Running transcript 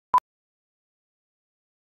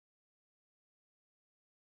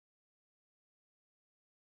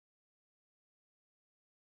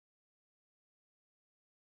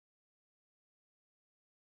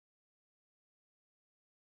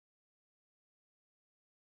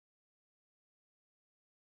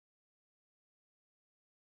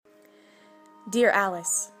Dear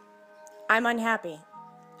Alice, I'm unhappy.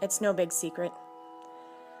 It's no big secret.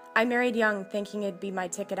 I married young thinking it'd be my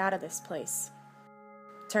ticket out of this place.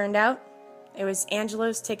 Turned out, it was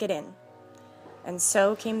Angelo's ticket in. And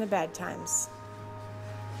so came the bad times.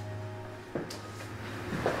 I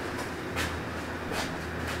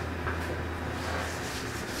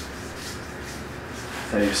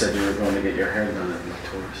thought you said you were going to get your hair done at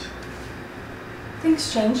Latour's.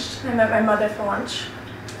 Things changed. I met my mother for lunch.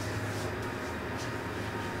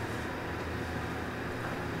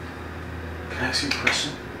 Can I ask you a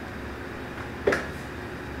question?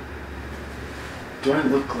 Do I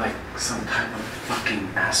look like some type of fucking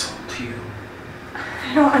asshole to you?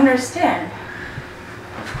 I don't understand.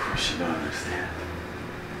 Of course you don't understand.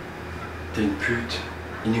 T'es une pute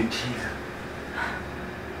inutile.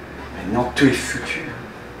 Mais non, tu es futur.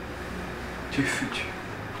 Tu es futur.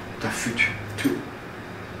 T'as futur. Tout.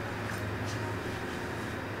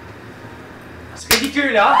 C'est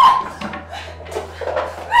ridicule, hein?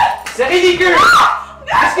 C'est ridicule!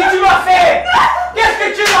 Qu'est-ce que tu m'as fait? Qu'est-ce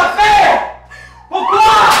que tu m'as fait? Pourquoi?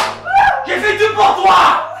 J'ai fait tout pour toi!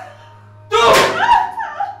 Tout!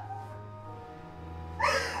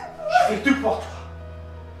 J'ai fait tout pour toi.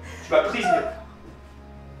 Tu m'as prise.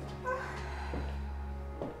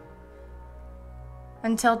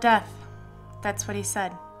 Until death. That's what he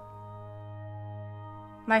said.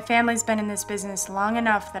 My family's been in this business long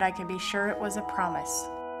enough that I can be sure it was a promise.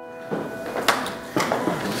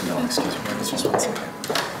 No, excuse me, just 1 second.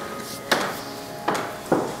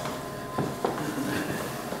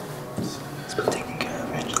 It's been taken care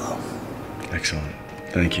of, Angelo. Excellent.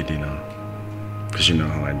 Thank you, Dino. Because you know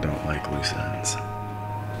how I don't like loose ends.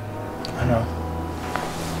 I know.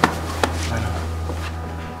 I know.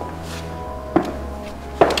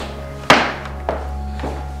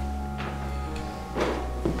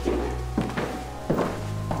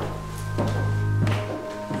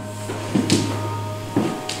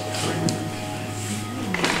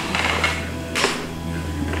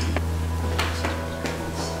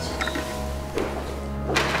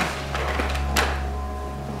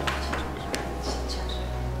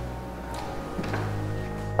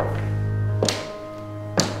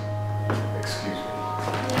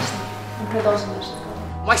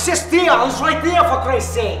 My sister is right there, for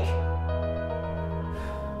Christ's sake!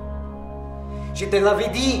 Je te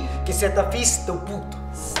l'avais dit que c'est un fils de pute.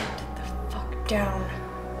 Sit the fuck down.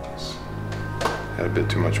 Had a bit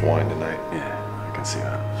too much wine tonight. Yeah, I can see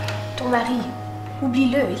that. Ton mari,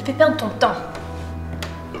 oublie-le, il fait perdre ton temps.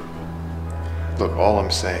 Look, all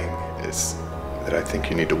I'm saying is that I think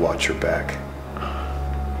you need to watch your back.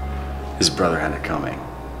 His brother had it coming.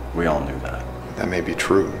 We all knew that. That may be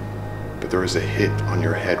true, but there is a hit on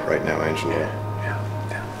your head right now, Angelo. Yeah.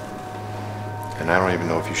 And I don't even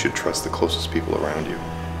know if you should trust the closest people around you.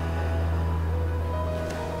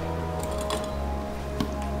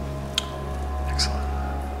 Excellent.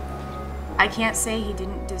 I can't say he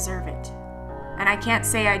didn't deserve it. And I can't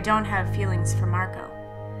say I don't have feelings for Marco.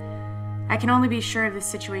 I can only be sure of the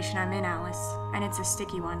situation I'm in, Alice, and it's a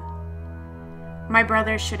sticky one. My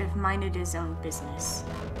brother should have minded his own business.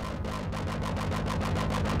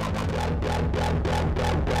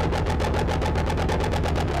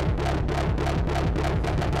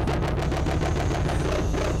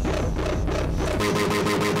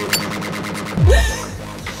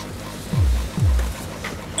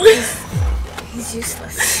 He's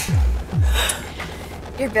useless.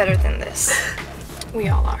 You're better than this. We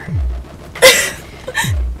all are.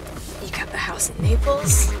 You got the house in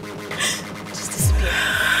Naples. Just disappear.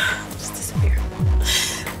 Just disappear.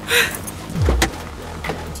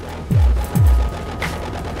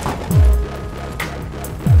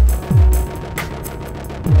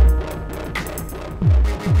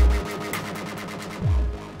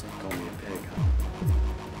 Call me a pig, huh?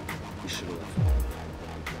 You should have left.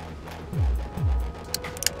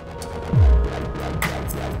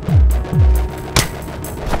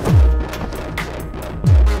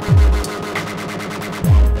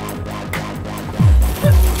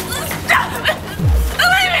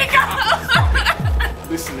 Let me go!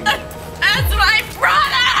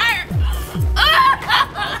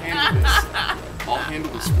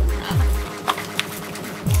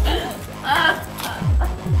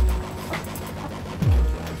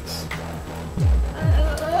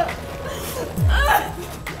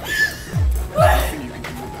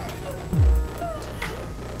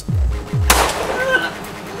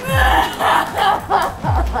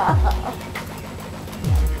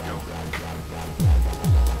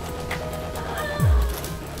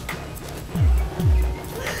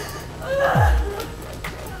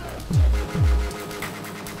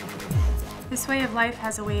 This way of life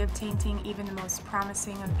has a way of tainting even the most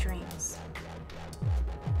promising of dreams.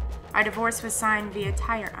 Our divorce was signed via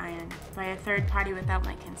tire iron by a third party without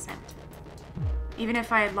my consent. Even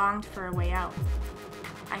if I had longed for a way out,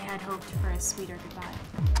 I had hoped for a sweeter goodbye.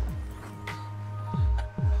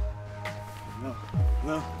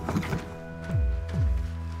 No.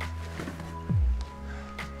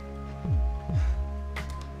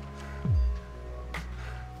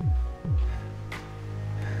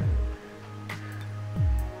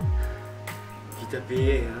 Qui t'a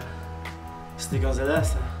payé, hein? C'était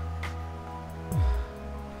Gonzalez, hein?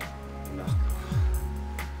 Marc.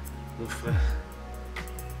 Mon frère.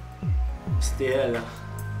 C'était elle, hein?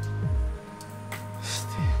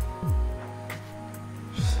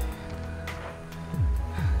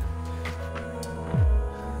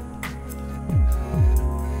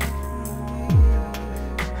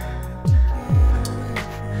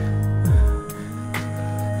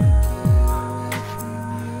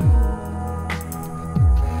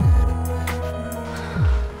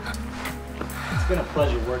 It's been a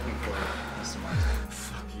pleasure working for you, Mr. Marc.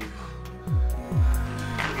 Fuck you.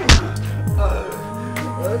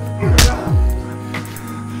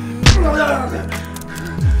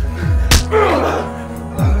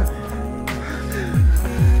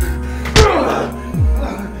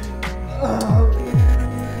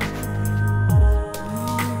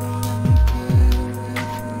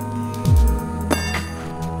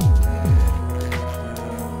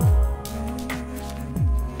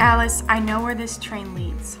 Alice, I know where this train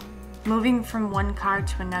leads. Moving from one car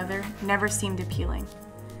to another never seemed appealing.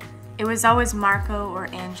 It was always Marco or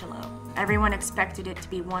Angelo. Everyone expected it to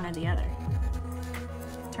be one or the other.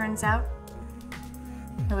 Turns out,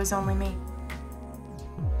 it was only me.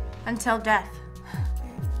 Until death.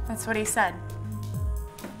 That's what he said.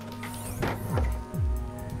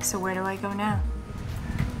 So where do I go now?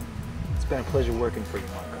 It's been a pleasure working for you,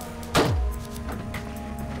 Marco.